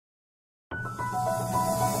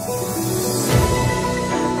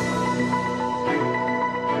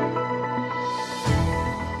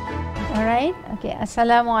Okay,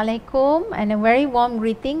 Assalamualaikum and a very warm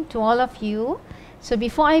greeting to all of you. So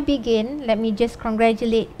before I begin, let me just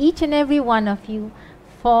congratulate each and every one of you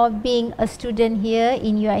for being a student here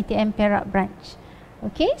in UiTM Perak branch.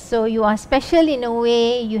 Okay, so you are special in a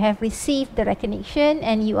way, you have received the recognition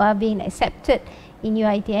and you are being accepted in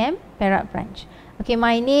UiTM Perak branch. Okay,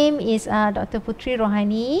 my name is Dr. Putri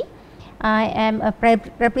Rohani. I am a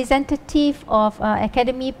representative of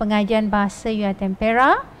Akademi Pengajian Bahasa UiTM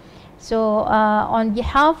Perak. So on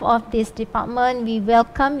behalf of this department, we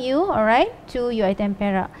welcome you, alright, to UiTM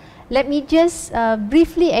Perak. Let me just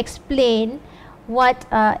briefly explain what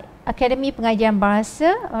Akademi Pengajian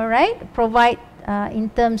Bahasa, alright, provide in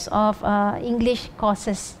terms of English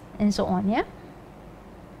courses and so on. Yeah.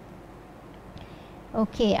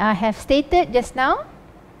 Okay, I have stated just now.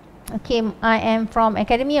 Okay, I am from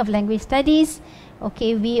Academy of Language Studies.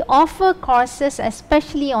 Okay, we offer courses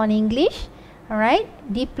especially on English. Alright,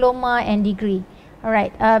 diploma and degree.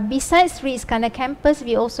 Alright, besides Sri Iskandar campus,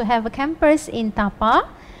 we also have a campus in Tapa.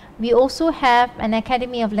 We also have an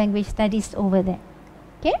Academy of Language Studies over there.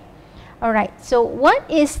 Okay, alright, so what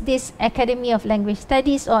is this Academy of Language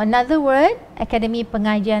Studies, or another word, Akademi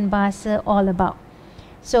Pengajian Bahasa, all about?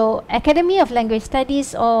 So Academy of Language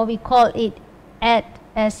Studies, or we call it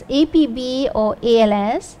as APB or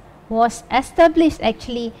ALS, was established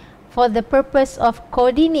actually for the purpose of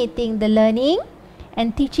coordinating the learning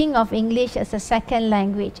and teaching of English as a second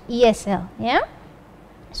language, ESL. Yeah.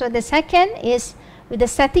 So the second is with the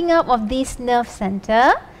setting up of this nerve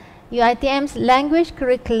center, UiTM's language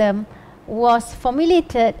curriculum was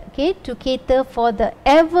formulated, okay, to cater for the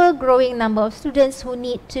ever-growing number of students who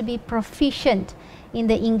need to be proficient in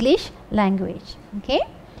the English language. Okay.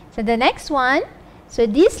 So the next one, so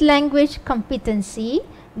this language competency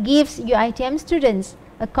gives UiTM students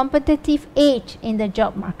a competitive edge in the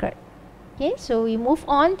job market. Okay, so we move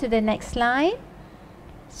on to the next slide.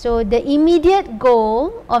 So the immediate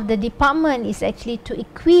goal of the department is actually to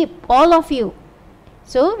equip all of you,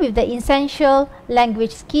 so with the essential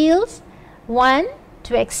language skills. One,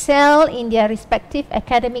 to excel in their respective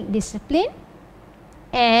academic discipline,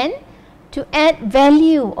 and to add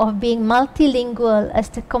value of being multilingual as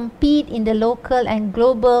to compete in the local and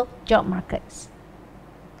global job markets.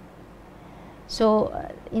 So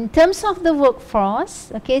in terms of the workforce,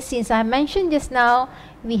 okay, since I mentioned just now,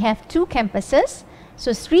 we have two campuses.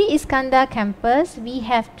 So Sri Iskandar campus, we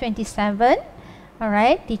have 27,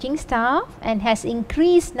 alright, teaching staff, and has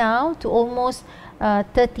increased now to almost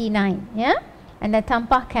 39. Yeah, and the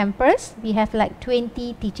Tampah campus, we have like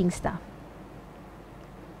 20 teaching staff.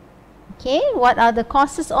 Okay, what are the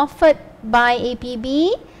courses offered by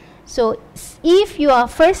APB? So if you are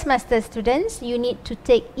first semester students, you need to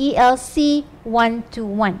take ELC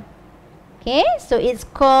 121. Okay, so it's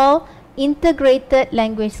called Integrated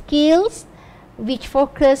Language Skills, which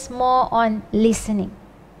focus more on listening.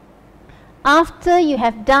 After you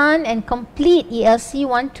have done and complete ELC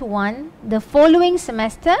 121, the following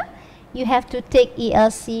semester, you have to take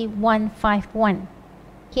ELC 151.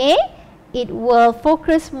 Okay, it will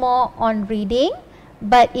focus more on reading,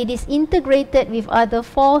 but it is integrated with other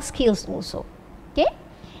 4 skills also. Okay,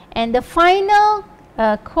 and the final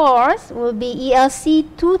course will be ELC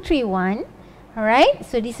 231. Alright,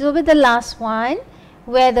 so this will be the last one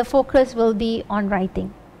where the focus will be on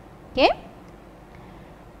writing. Okay,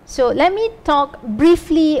 so let me talk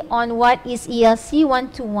briefly on what is ELC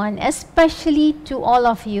 121, especially to all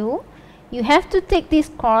of you. You have to take this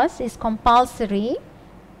course, it's compulsory.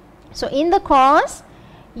 So in the course,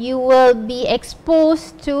 you will be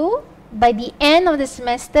exposed to, by the end of the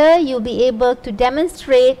semester, you'll be able to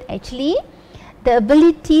demonstrate actually the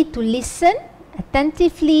ability to listen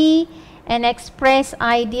attentively and express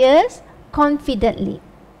ideas confidently.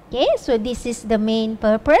 Okay, so this is the main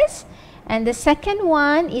purpose. And the second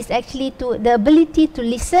one is actually the ability to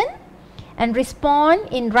listen and respond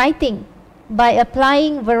in writing by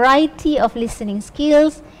applying variety of listening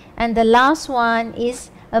skills. And the last one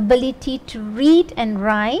is ability to read and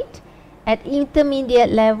write at intermediate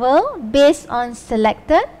level based on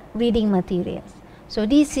selected reading materials. So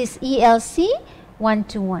this is ELC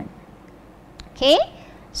 121. Okay,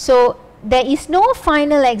 so there is no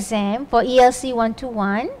final exam for ELC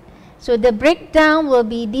 121. So the breakdown will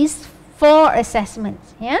be these 4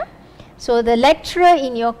 assessments. Yeah, so the lecturer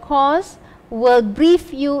in your course will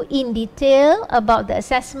brief you in detail about the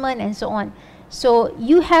assessment and so on. So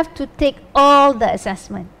you have to take all the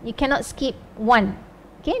assessment. You cannot skip one.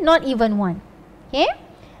 Okay, not even one. Okay,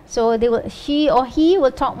 so she or he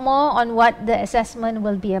will talk more on what the assessment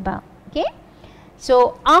will be about. Okay,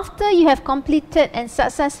 so after you have completed and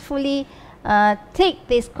successfully take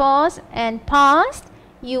this course and passed,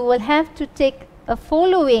 you will have to take a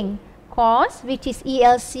following course, which is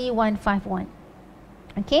ELC 151.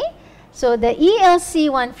 Okay, so the ELC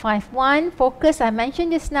 151 focus I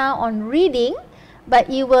mentioned just now on reading, but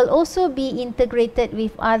it will also be integrated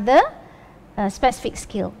with other specific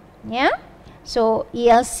skill. Yeah, so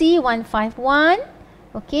ELC 151.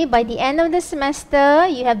 Okay, by the end of the semester,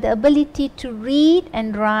 you have the ability to read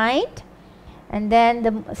and write. And then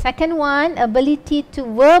the second one, ability to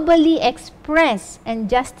verbally express and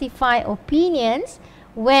justify opinions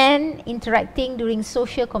when interacting during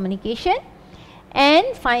social communication. And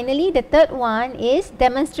finally, the third one is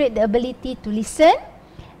demonstrate the ability to listen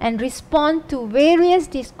and respond to various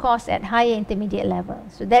discourse at higher intermediate level.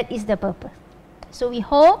 So that is the purpose. So we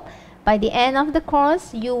hope by the end of the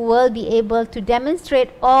course, you will be able to demonstrate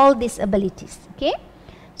all these abilities. Okay,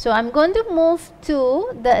 so I'm going to move to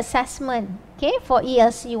the assessment, okay, for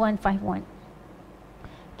ELC 151.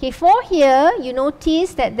 Okay, for here, you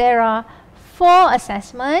notice that there are 4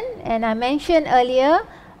 assessments, and I mentioned earlier,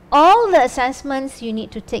 all the assessments you need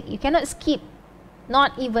to take. You cannot skip,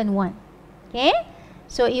 not even one. Okay,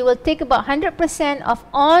 so it will take about 100% of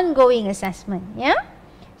ongoing assessment. Yeah,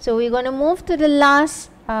 so we're going to move to the last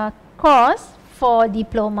course for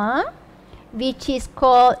diploma, which is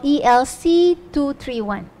called ELC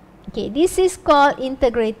 231. Okay, this is called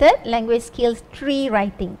Integrated Language Skills 3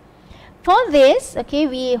 Writing. For this, okay,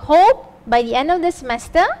 we hope by the end of the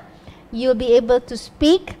semester, you'll be able to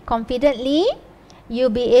speak confidently, you'll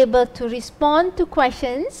be able to respond to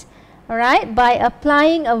questions, alright, by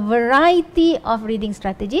applying a variety of reading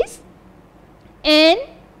strategies. And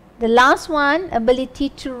the last one, ability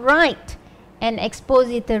to write an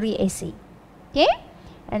expository essay. Okay,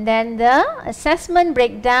 and then the assessment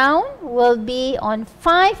breakdown will be on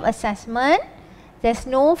 5 assessments. There's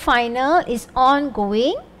no final, it's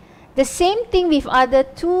ongoing. The same thing with other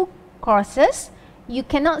 2 courses. You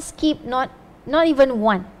cannot skip not even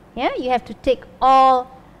one. Yeah, you have to take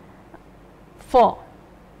all 4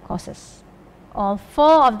 courses, all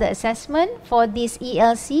 4 of the assessment for this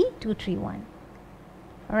ELC 231.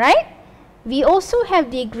 Alright. We also have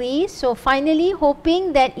degree, so finally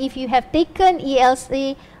hoping that if you have taken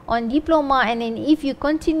ELC on diploma and then if you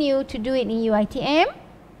continue to do it in UiTM,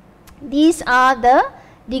 these are the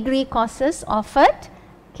degree courses offered.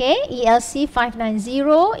 Okay, ELC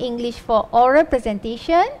 590, English for oral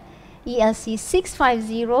presentation, ELC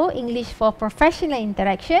 650, English for professional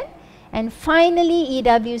interaction, and finally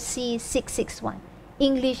EWC 661,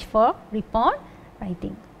 English for report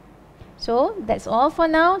writing. So that's all for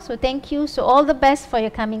now. So thank you. So all the best for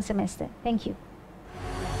your coming semester. Thank you.